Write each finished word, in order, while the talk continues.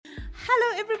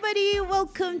everybody.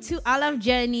 Welcome to Our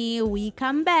Journey. We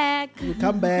come back. We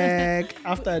come back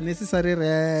after a necessary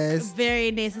rest. Very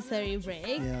necessary break.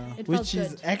 Yeah. It Which felt is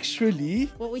good. actually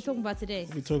What we're talking about today.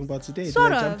 we're talking about today.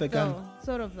 Sort Did I of, jump the gun? though.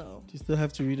 Sort of, though. You still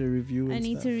have to read a review. And I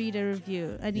need stuff. to read a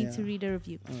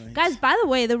review. All right. Guys, by the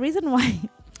way, the reason why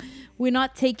we're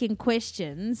not taking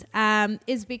questions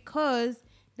is because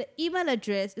the email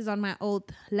address is on my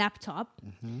old laptop.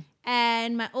 Mm-hmm.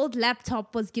 And my old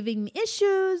laptop was giving me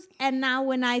issues. And now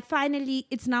when I finally,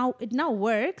 it now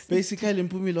works. Basically,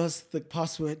 Mpumi lost the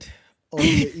password of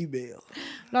the email.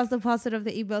 Lost the password of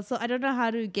the email. So I don't know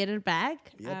how to get it back.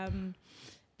 Yep.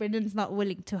 Brendan's not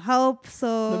willing to help.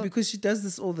 So No, because she does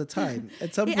this all the time.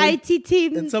 At some the point, IT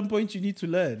team, at some point, you need to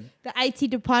learn. the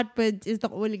IT department is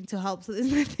not willing to help. So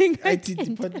there's nothing I IT can do.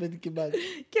 department, Kibak.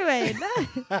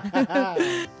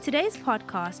 Today's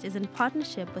podcast is in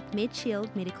partnership with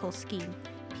MedShield Medical Scheme.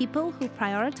 People who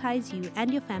prioritize you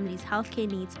and your family's healthcare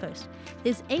needs first.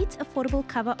 There's 8 affordable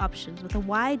cover options with a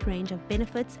wide range of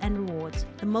benefits and rewards.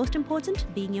 The most important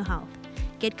being your health.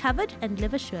 Get covered and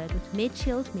live assured with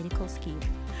MedShield Medical Scheme.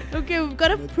 Okay, we've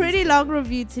got a pretty long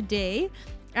review today,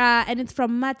 and it's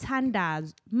from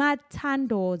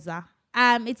Matandoza.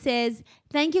 It says,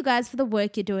 "Thank you guys for the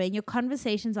work you're doing. Your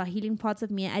conversations are healing parts of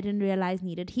me I didn't realize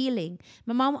needed healing.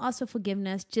 My mom asked for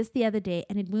forgiveness just the other day,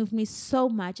 and it moved me so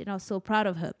much, and I was so proud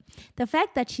of her. The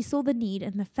fact that she saw the need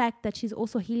and the fact that she's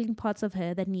also healing parts of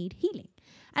her that need healing.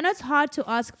 I know it's hard to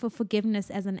ask for forgiveness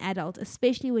as an adult,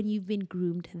 especially when you've been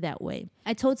groomed that way.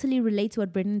 I totally relate to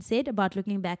what Brendan said about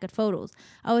looking back at photos.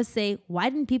 I always say, why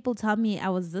didn't people tell me I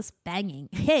was this banging?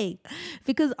 Hey,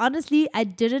 because honestly, I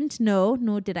didn't know,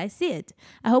 nor did I see it.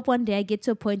 I hope one day I get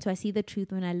to a point where I see the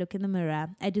truth when I look in the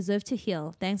mirror. I deserve to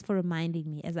heal. Thanks for reminding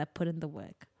me as I put in the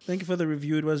work." Thank you for the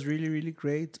review. It was really, really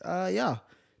great. I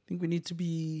think we need to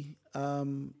be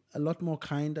a lot more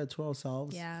kinder to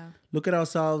ourselves. Yeah, Look at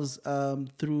ourselves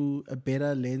through a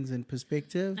better lens and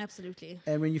perspective. absolutely.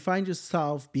 And when you find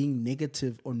yourself being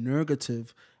negative or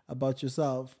negative about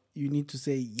yourself, you need to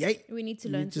say, "Yay!" We need to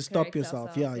You learn need to to stop correct yourself.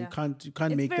 ourselves, You can't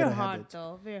It's make very that a hard, habit.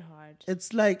 though. Very hard.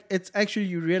 It's like it's actually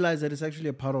you realize that it's actually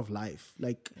a part of life.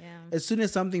 Like Yeah. as soon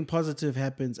as something positive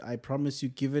happens, I promise you,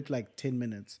 give it like 10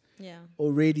 minutes. Yeah.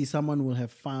 Already someone will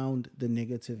have found the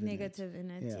negative. Negative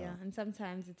in it, Yeah. yeah. And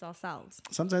sometimes it's ourselves.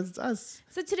 Sometimes it's us.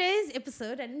 So today's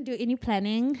episode, I didn't do any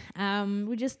planning.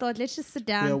 We just thought, let's just sit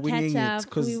We are down, winging catch it up.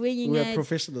 because We're winging we are it.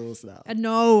 professionals now.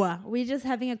 No, we're just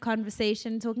having a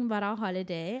conversation, talking about our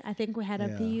holiday. I think we had a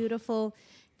Yeah. beautiful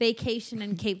vacation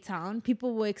in Cape Town.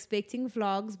 People were expecting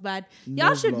vlogs, but No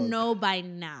y'all should vlog. know by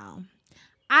now.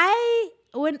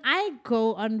 When I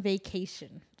go on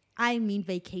vacation, I mean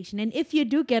vacation. And if you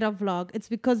do get a vlog, it's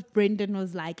because Brendan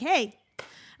was like, hey,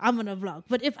 I'm on a vlog.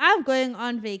 But if I'm going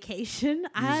on vacation,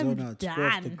 I'm zone out, go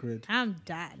off the done. grid. I'm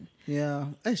done. Yeah,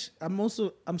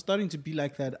 I'm starting to be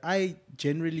like that. I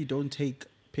generally don't take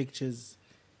pictures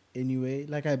anyway.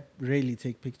 Like I rarely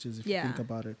take pictures if you Yeah. think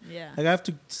about it. Yeah. Like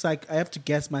I have to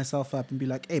gas myself up and be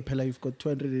like, "Hey, Pella, you've got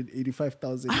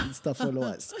 285,000 Insta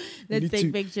followers. You Let's need take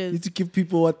to- pictures." Need to give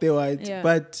people what they want." Yeah.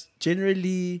 But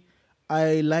generally,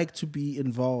 I like to be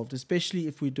involved, especially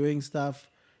if we're doing stuff.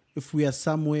 If we are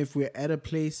somewhere, if we're at a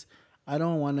place, I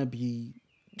don't want to be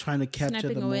trying to capture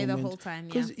Snapping the away moment. the whole time,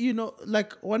 yeah. Because,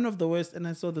 like one of the worst, and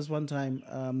I saw this one time,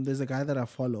 there's a guy that I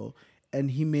follow,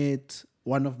 and he met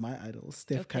one of my idols,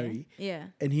 Steph Curry. Yeah.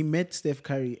 And he met Steph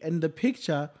Curry. And the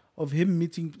picture of him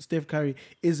meeting Steph Curry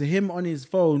is him on his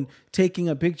phone taking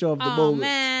a picture of the Oh, moment.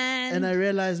 man. And I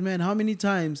realized, man, how many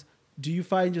times do you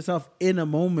find yourself in a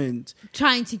moment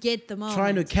Trying to get the moment.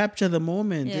 trying to capture the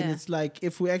moment? And Yeah. it's like,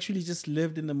 if we actually just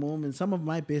lived in the moment, some of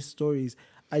my best stories,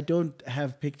 I don't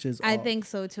have pictures I of. think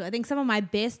so too. I think some of my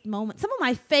best moments, some of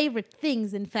my favorite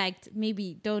things, in fact,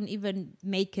 maybe don't even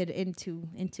make it into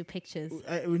pictures.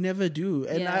 We never do.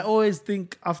 And Yeah. I always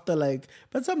think after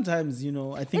but sometimes,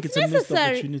 I think it's a missed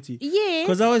necessary. opportunity. Yes,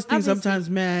 Because I always think obviously. sometimes,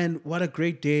 man, what a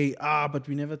great day. But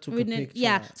we never took a picture.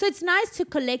 Yeah, so it's nice to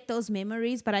collect those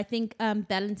memories, but I think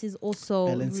balance is also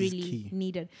Balance is really key.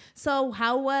 needed. So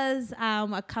how was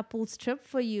a couple's trip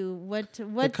for you? What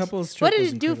couple's trip what did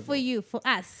was it do incredible. for you, for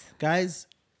us? Guys,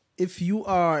 if you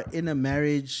are in a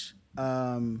marriage,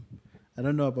 I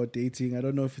don't know about dating. I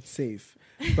don't know if it's safe.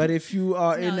 But if you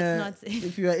are No, it's not safe.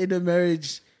 if you are in a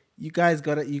marriage, you guys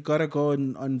gotta go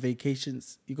on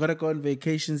vacations. You gotta go on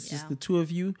vacations, just Yeah. the two of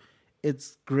you.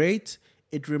 It's great.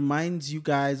 It reminds you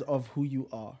guys of who you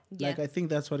are. Yeah. Like I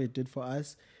think that's what it did for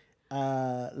us.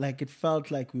 Like it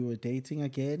felt like we were dating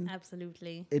again.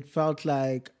 Absolutely. It felt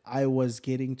like I was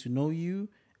getting to know you,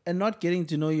 and not getting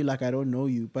to know you like I don't know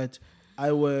you, but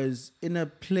I was in a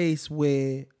place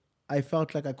where I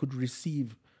felt like I could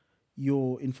receive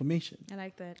your information. I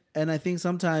like that. And I think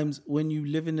sometimes when you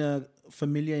live in a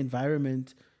familiar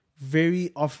environment,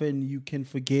 very often you can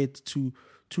forget to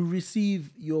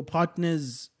receive your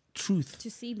partner's truth To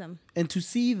see them. and to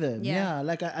see them. Yeah. Yeah,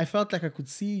 like I felt like I could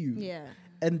see you. Yeah.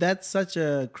 And that's such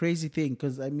a crazy thing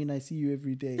because I mean I see you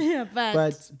every day. Yeah,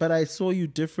 but I saw you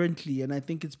differently, and I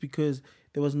think it's because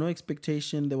there was no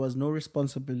expectation, there was no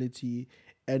responsibility,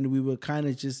 and we were kind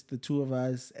of just the two of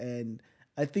us. And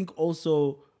I think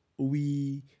also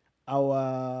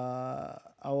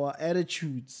our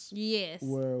attitudes yes.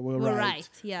 were We're right. right,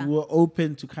 yeah. We were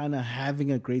open to kind of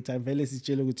having a great time. Vele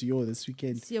sitshele to you this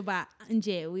weekend. Siyoba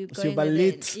nje, we're going Siyoba with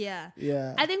lit. it. Yeah.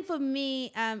 Yeah. I think for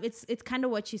me, it's kind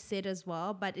of what you said as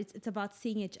well, but it's about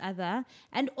seeing each other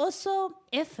and also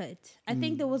effort. I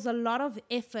think there was a lot of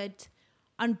effort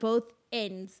on both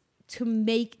ends to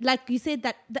make, like you said,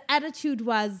 that the attitude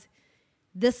was,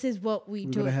 this is what we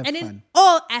do, gonna have and in fun.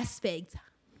 all aspects.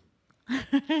 Guys,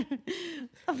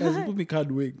 Mpumi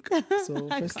can't wink. So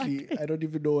firstly, I don't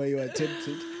even know why you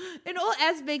attempted. In all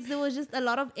aspects, there was just a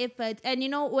lot of effort, and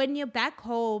when you're back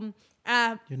home,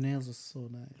 Your nails are so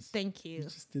nice. thank you. You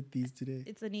just did these today.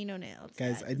 It's a Nino nails,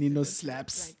 Guys, I It's need no a-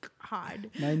 slaps. like hard.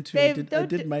 Mine too. Babe, I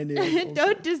did my nails also.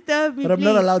 Don't disturb me, But I'm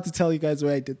not please. allowed to tell you guys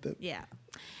where I did them. Yeah.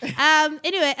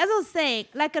 Anyway, as I was saying,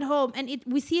 like at home, and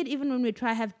we see it even when we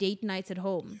try have date nights at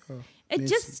home. Oh, It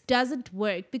messy. just doesn't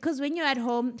work because when you're at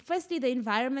home, firstly, the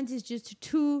environment is just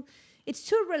too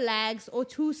relaxed or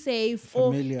too safe,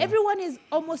 Familiar. or everyone is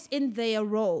almost in their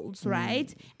roles, right?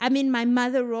 I'm in my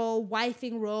mother role,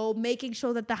 wifing role, making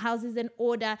sure that the house is in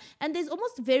order, and there's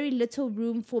almost very little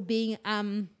room for being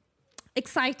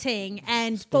exciting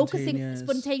and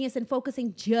spontaneous and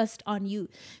focusing just on you.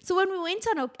 So when we went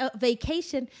on a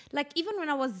vacation, like even when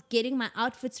I was getting my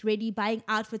outfits ready, buying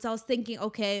outfits, I was thinking,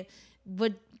 okay,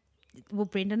 will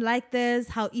Brendan like this?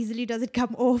 How easily does it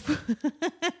come off?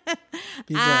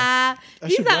 These are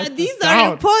These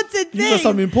are important things. These are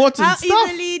some important How stuff.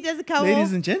 easily does it come Ladies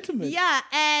off? and gentlemen. Yeah,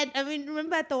 and I mean,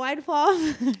 remember at the wine farm?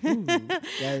 Ooh,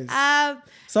 guys.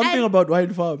 Something and- about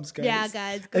wine farms, guys. Yeah,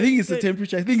 guys, I think it's good. the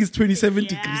temperature. I think it's 27 Yeah.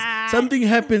 degrees. Something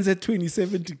happens at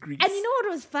 27 degrees. And you know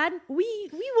what was fun? We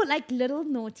were like little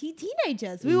naughty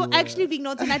teenagers. We were actually being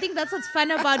naughty. And I think that's what's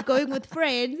fun about going with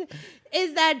friends,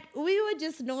 is that we were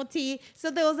just naughty. So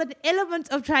there was an element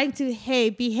of trying to, hey,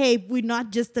 behave. We're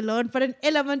not just alone, but an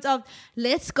element of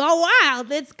let's go wild,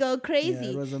 let's go crazy.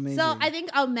 Yeah, it was amazing. So I think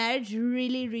our marriage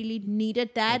really, really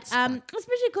needed that,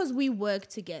 especially because we work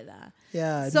together.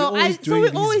 Yeah, and So we're always doing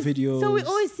these videos. So we're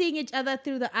always seeing each other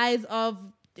through the eyes of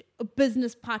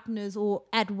business partners or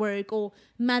at work or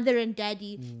mother and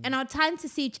daddy, and our time to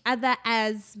see each other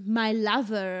as my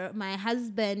lover, my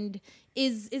husband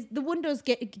is the windows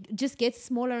just get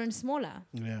smaller and smaller.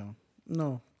 Yeah.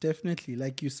 No, definitely.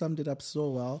 Like you summed it up so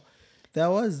well. That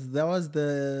was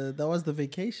the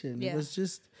vacation. Yeah. It was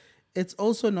just, it's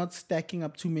also not stacking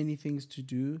up too many things to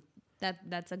do.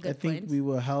 That's a I good think point. we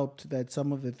were helped that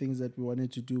some of the things that we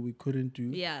wanted to do we couldn't do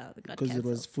Yeah, it got because it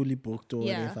was cancelled. fully booked or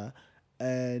Yeah. whatever.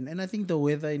 And I think the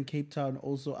weather in Cape Town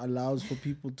also allows for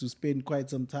people to spend quite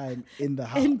some time in the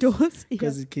house Indoors.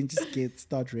 because it can just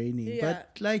start raining. Yeah.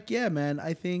 But like, yeah, man,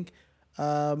 I think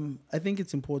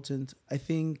it's important. I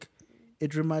think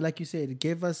it like you said, it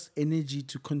gave us energy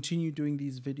to continue doing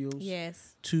these videos.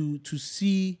 Yes. To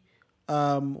see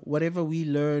whatever we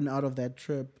learn out of that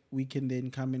trip, we can then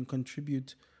come and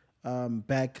contribute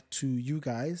back to you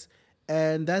guys.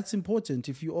 And that's important.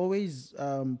 If you're always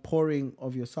pouring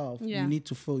of yourself, Yeah. you need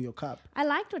to fill your cup. I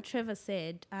liked what Trevor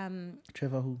said.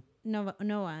 Trevor who?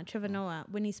 Trevor Noah,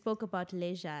 when he spoke about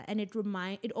leisure, and it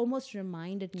almost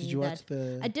reminded me Did you watch that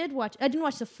the... I didn't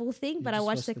watch the full thing, but I just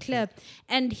watched the watched the clip,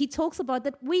 and he talks about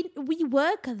that we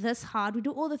work this hard, we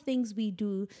do all the things we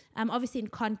do, obviously in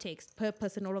context,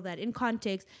 purpose, and all of that in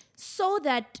context, so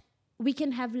that we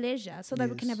can have leisure, so that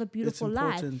we can Yes, have a beautiful it's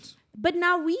life. important. But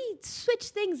now we switch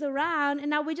things around, and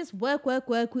now we just work. We're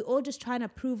all just trying to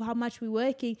prove how much we're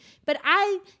working. But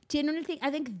I genuinely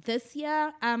think this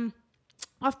year,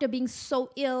 after being so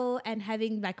ill and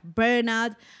having like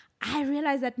burnout, I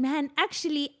realized that, man,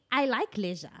 actually, I like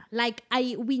leisure. Like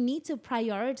we need to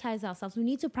prioritize ourselves. We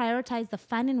need to prioritize the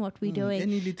fun in what we're doing.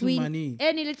 Any little money.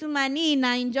 Any little money,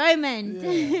 now enjoyment.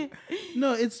 Yeah.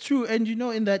 No, it's true. And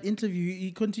in that interview,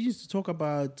 he continues to talk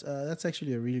about, that's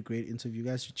actually a really great interview. You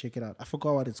guys should check it out. I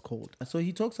forgot what it's called. So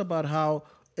he talks about how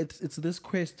it's this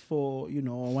quest for, I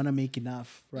want to make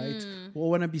enough, right? Or I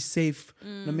want to be safe,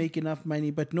 to make enough money,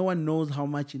 but no one knows how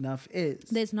much enough is.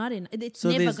 There's not enough. It's So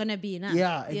never there's- going to be enough.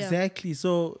 Yeah, exactly.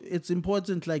 So it's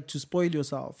important, to spoil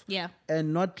yourself. Yeah.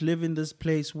 And not live in this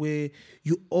place where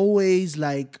you always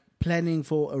planning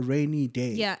for a rainy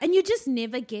day. Yeah, and you just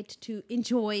never get to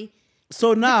enjoy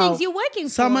So now, things you're working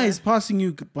summer for. is passing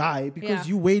you by because Yeah.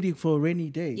 you're waiting for a rainy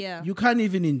day. Yeah. You can't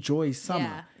even enjoy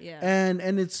summer. Yeah.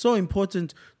 And it's so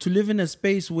important to live in a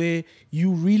space where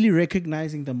you really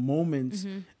recognizing the moments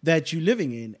that you're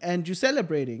living in and you're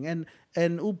celebrating. And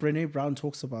Brene Brown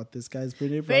talks about this, guys.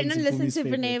 Brene Brown. Brendan listens to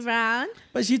Brene Brown.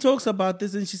 But she talks about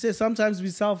this and she says sometimes we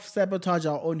self-sabotage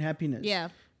our own happiness. Yeah.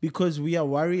 Because we are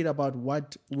worried about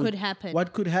what Could happen.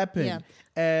 What could happen. Yeah.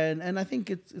 And I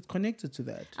think it's connected to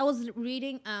that. I was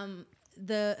reading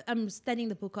I'm studying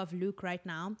the book of Luke right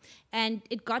now, and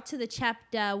it got to the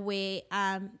chapter where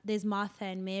there's Martha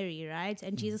and Mary, right?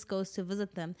 And Jesus goes to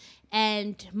visit them,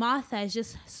 and Martha is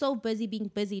just so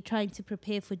being busy trying to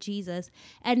prepare for Jesus,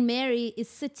 and Mary is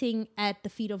sitting at the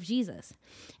feet of Jesus,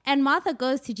 and Martha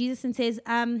goes to Jesus and says,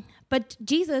 "But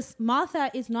Jesus, Martha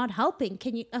is not helping.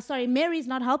 Mary is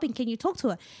not helping. Can you talk to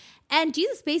her?" And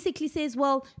Jesus basically says,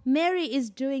 well, Mary is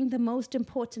doing the most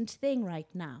important thing right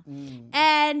now.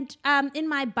 And in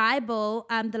my Bible,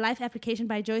 the Life Application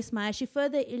by Joyce Meyer, she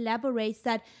further elaborates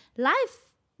that life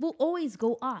will always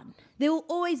go on. There will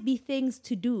always be things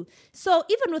to do. So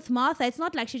even with Martha, it's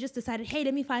not like she just decided, hey,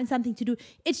 let me find something to do.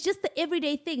 It's just the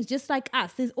everyday things, just like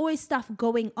us. There's always stuff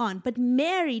going on. But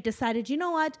Mary decided, you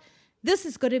know what? This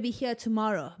is going to be here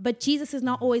tomorrow, but Jesus is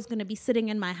not always going to be sitting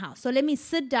in my house. So let me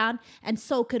sit down and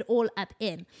soak it all up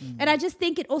in. And I just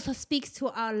think it also speaks to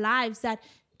our lives that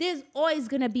there's always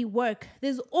going to be work.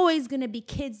 There's always going to be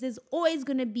kids. There's always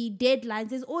going to be deadlines.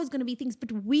 There's always going to be things,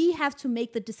 but we have to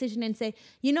make the decision and say,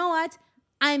 you know what?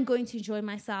 I'm going to enjoy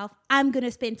myself. I'm going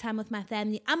to spend time with my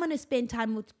family. I'm going to spend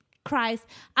time with Christ.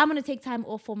 I'm going to take time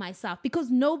off for myself, because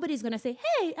nobody's going to say,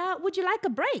 hey, would you like a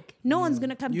break? No one's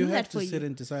going to come do that for you. You have to sit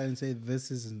and decide and say,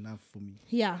 this is enough for me.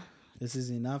 Yeah. This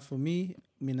is enough for me.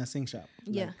 Mina sing sharp.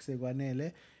 Yeah. Like,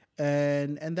 segwanele.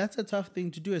 And that's a tough thing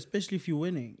to do, especially if you're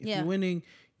winning. If you're winning,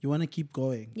 you want to keep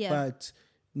going. Yeah. But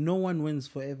no one wins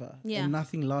forever. Yeah. And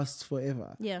nothing lasts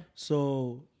forever. Yeah.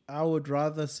 So I would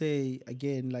rather say,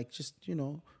 again, like, just,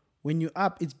 when you're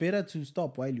up, it's better to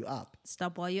stop while you're up.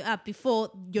 Stop while you're up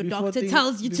before your doctor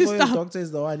tells you to Before stop. your doctor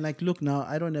is the one. Like, look, now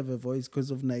I don't have a voice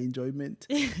because of my enjoyment.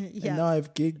 And now I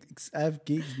have gigs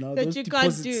now. That those you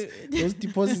deposits, can't do. Those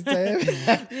deposits I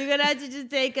have. You're going to have to just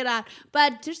take it out.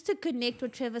 But just to connect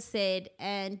what Trevor said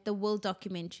and the Will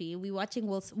documentary, we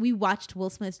watched Will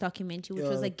Smith's documentary, which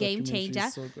was a game changer.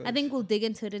 So good. I think we'll dig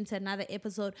into it into another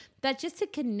episode. But just to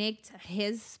connect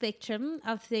his spectrum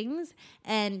of things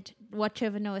and what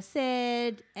Trevor Noah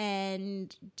said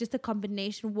and just a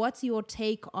combination, what's your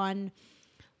take on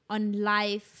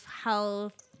life,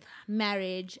 health,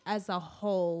 marriage as a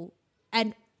whole,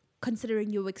 and considering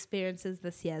your experiences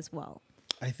this year as well?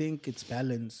 I think it's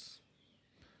balance.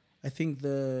 I think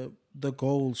the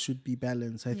goal should be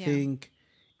balance. I think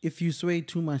if you sway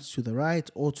too much to the right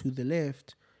or to the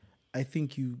left, I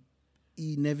think you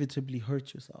inevitably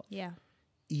hurt yourself. Yeah.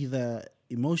 Either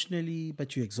emotionally,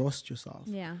 but you exhaust yourself.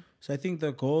 Yeah. So I think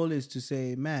the goal is to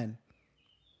say, man,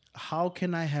 how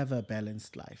can I have a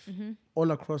balanced life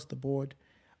all across the board?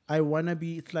 I want to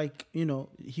be, it's like,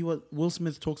 Will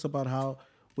Smith talks about how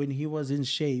when he was in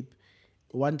shape,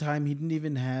 one time he didn't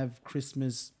even have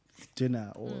Christmas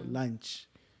dinner or lunch,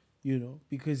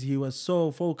 because he was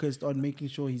so focused on making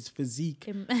sure his physique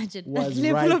Imagine was that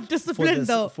level right of discipline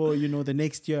for the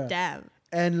next year. Damn.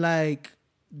 And like,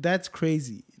 that's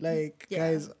crazy. Like,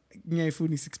 guys,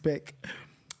 ngiyayifuna six-pack.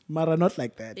 Mara, not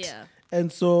like that. Yeah. And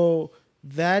so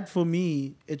that, for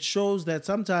me, it shows that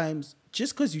sometimes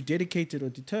just because you're dedicated or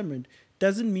determined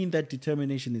doesn't mean that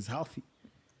determination is healthy.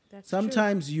 That's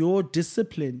Sometimes your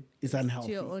discipline is unhealthy.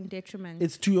 to your own detriment.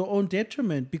 It's to your own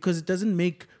detriment because it doesn't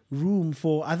make room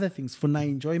for other things, for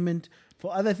enjoyment,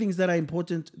 for other things that are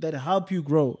important, that help you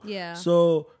grow. Yeah.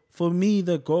 So for me,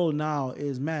 the goal now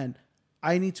is, man,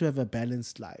 I need to have a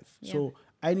balanced life. Yeah. So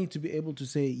I need to be able to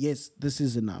say, yes, this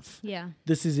is enough. Yeah.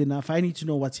 This is enough. I need to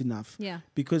know what's enough. Yeah.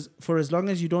 Because for as long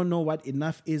as you don't know what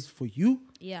enough is for you,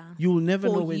 Yeah. you will never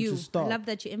For know when you. to stop. I love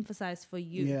that you emphasize for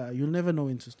you. Yeah, you'll never know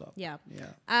when to stop. Yeah. Yeah.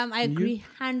 I And agree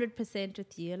 100%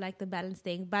 with you, like the balance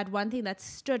thing. But one thing that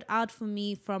stood out for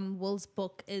me from Will's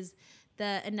book is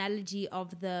the analogy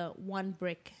of the one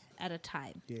brick at a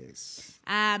time. Yes.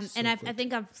 And I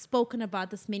think I've spoken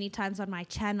about this many times on my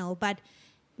channel, but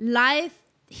life,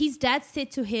 his dad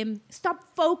said to him,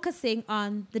 stop focusing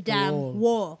on the damn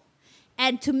wall.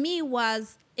 And to me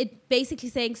was it basically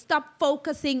saying, stop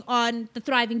focusing on the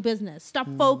thriving business. Stop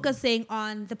focusing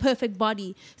on the perfect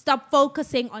body. Stop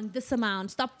focusing on this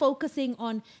amount. Stop focusing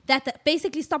on that.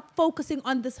 Basically, stop focusing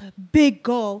on this big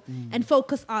goal and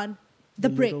focus on the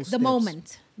brick, the little steps.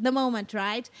 moment. the moment,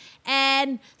 right?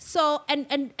 And so,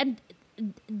 and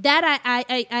that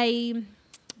I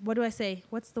what do I say?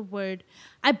 What's the word?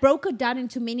 I broke it down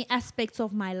into many aspects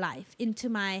of my life, into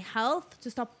my health, to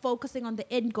stop focusing on the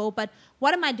end goal. But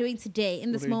what am I doing today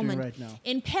in this moment? Right now?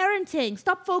 In parenting,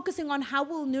 stop focusing on how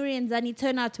will Nuri and Zani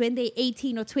turn out when they're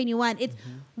 18 or 21. It's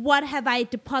what have I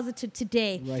deposited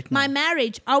today? Right my now.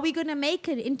 marriage, are we going to make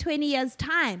it in 20 years'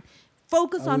 time?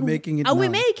 Focus Are on we making it are we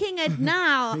now? making it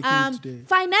now? Making it today.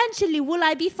 Financially, will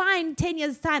I be fine 10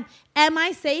 years' time? Am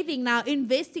I saving now,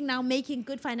 investing now, making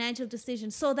good financial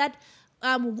decisions? So that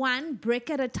one brick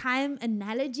at a time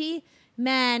analogy,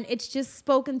 man, it's just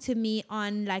spoken to me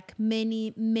on like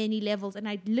many, many levels. And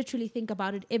I literally think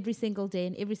about it every single day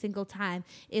and every single time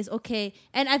is okay.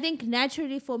 And I think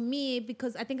naturally for me,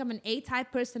 because I think I'm an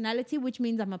A-type personality, which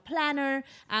means I'm a planner.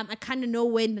 I kind of know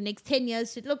when the next 10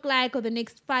 years should look like or the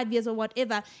next 5 years or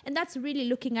whatever. And that's really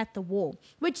looking at the wall,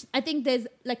 which I think there's,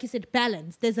 like you said,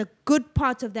 balance. There's a good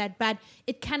part of that, but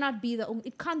it cannot be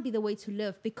it can't be the way to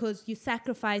live because you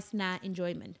sacrifice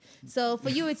enjoyment. So for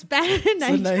you, it's balance.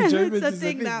 Enjoyment It's a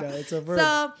thing now. It's a verb.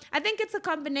 So I think it's a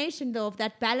combination though of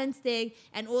that balance thing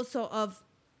and also of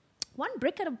one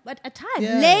brick at a time.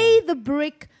 Yeah. Lay the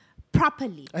brick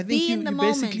properly. I think be you, in the you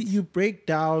moment. basically you break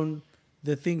down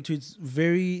the thing to its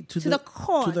very to the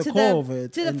core, to the core of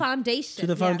it, to the and foundation, to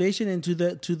the foundation, and to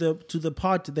the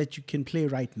part that you can play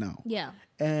right now. Yeah,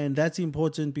 And that's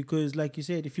important because, like you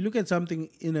said, if you look at something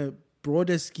in a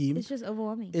broader scheme, it's just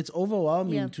overwhelming. it's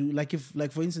overwhelming Yeah. to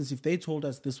like for instance, if they told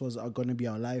us this was going to be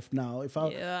our life now, if I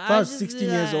Yeah, was I just 16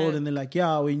 years old like- and they're like,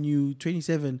 yeah, when you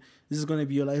 27, this is going to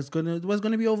be your life, it was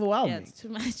going to be Yeah, overwhelming. it's too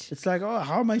much. It's like, oh,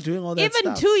 how am I doing all that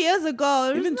Even stuff? 2 years ago,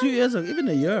 it was Even not- 2 years ago, even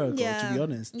a year ago, Yeah. to be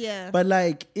honest. Yeah. But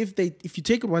like, if you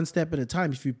take it one step at a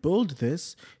time, if you build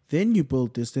this, then you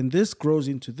build this, then this grows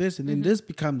into this, and then this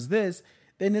becomes this,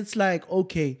 then it's like,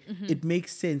 okay, it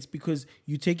makes sense because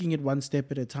you're taking it one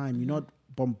step at a time. You're not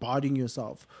bombarding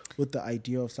yourself with the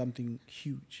idea of something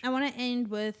huge. I want to end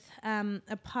with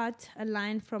a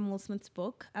line from Will Smith's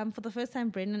book. For the first time,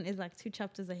 Brendan is like 2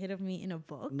 chapters ahead of me in a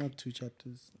book. Not 2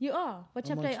 chapters. You are? What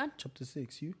I'm chapter are you on? Chapter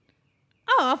 6. You?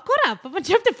 Oh, I've caught up. I'm on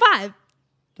chapter 5.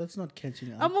 That's not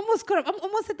catching up. I'm almost caught up. I'm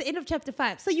almost at the end of chapter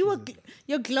 5. So your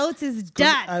gloat is 'Cause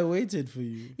done. I waited for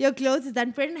you. Your gloat is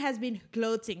done. Brendan has been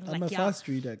gloating. I'm like, a "Yo, fast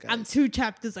reader, guys. I'm 2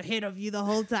 chapters ahead of you the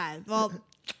whole time. Well,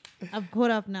 I've caught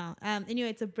up now. Anyway,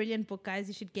 it's a brilliant book, guys.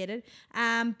 You should get it.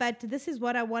 But this is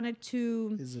what I wanted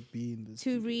There's a B in this.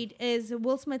 to read is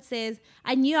Will Smith says,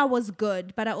 I knew I was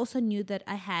good, but I also knew that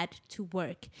I had to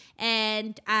work.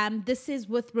 And this is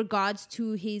with regards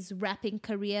to his rapping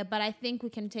career, but I think we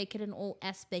can take it in all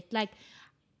aspects. Like,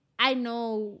 I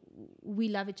know we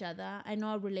love each other. I know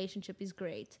our relationship is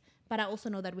great, but I also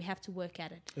know that we have to work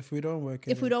at it. If we don't work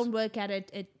at If we it, don't work at it,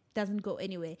 it doesn't go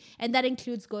anywhere. And that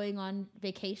includes going on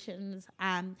vacations,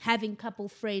 having couple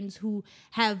friends who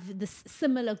have the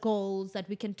similar goals that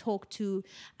we can talk to,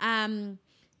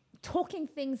 talking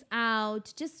things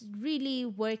out, just really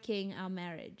working our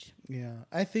marriage. Yeah,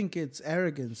 I think it's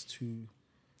arrogance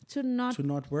to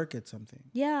not work at something.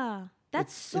 Yeah,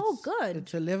 that's so good.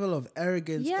 It's a level of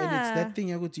arrogance, and it's Yeah. that thing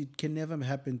it can never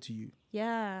happen to you.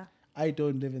 Yeah. I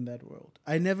don't live in that world.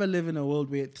 I never live in a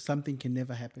world where something can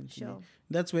never happen to Sure. me.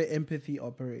 That's where empathy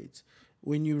operates.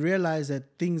 When you realize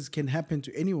that things can happen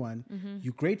to anyone,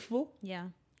 you're grateful. Yeah.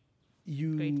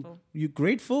 You're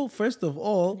grateful first of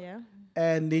all, Yeah.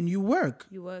 and then you work.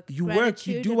 You work. You work. You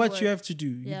Gratitude do and what you work. have to do.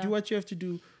 You Yeah. do what you have to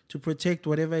do to protect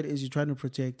whatever it is you're trying to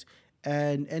protect.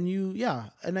 And you, yeah.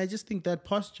 And I just think that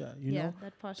posture, you Yeah, know,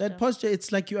 that posture.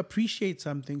 it's like you appreciate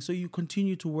something, so you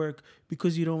continue to work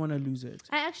because you don't want to lose it.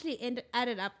 I actually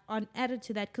added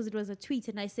to that because it was a tweet,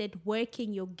 and I said,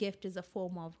 working your gift is a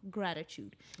form of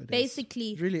gratitude. It is.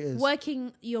 Basically, It really is.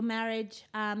 working your marriage,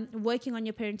 working on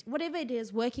your parents, whatever it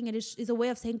is, working it is a way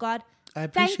of saying, God, I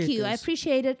thank appreciate you. I this.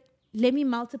 appreciate it. Let me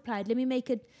multiply it. Let me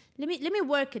make it. Let me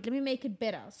work it. Let me make it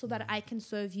better so that I can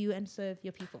serve you and serve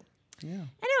your people. Yeah.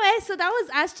 Anyway, so that was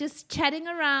us just chatting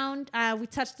around. We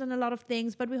touched on a lot of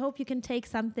things, but we hope you can take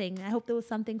something. I hope there was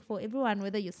something for everyone,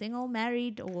 whether you're single,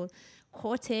 married, or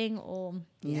courting, or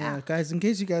Yeah, guys, in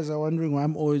case you guys are wondering why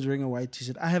I'm always wearing a white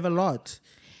t-shirt, I have a lot.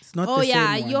 It's not Oh the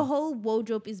yeah, same one. your whole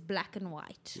wardrobe is black and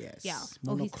white. Yes, Yeah. Oh, his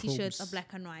monochromes. t-shirts are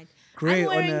black and white. Grey I'm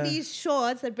on wearing a- these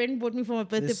shorts that Brendan bought me for my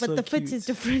birthday, They're but so the fit cute. is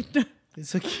different.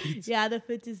 It's so cute. Yeah, the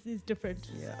fit is different.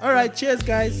 Yeah. All right, cheers,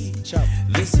 guys. Ciao.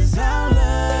 This is our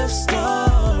love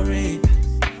story.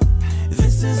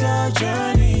 This is our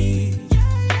journey.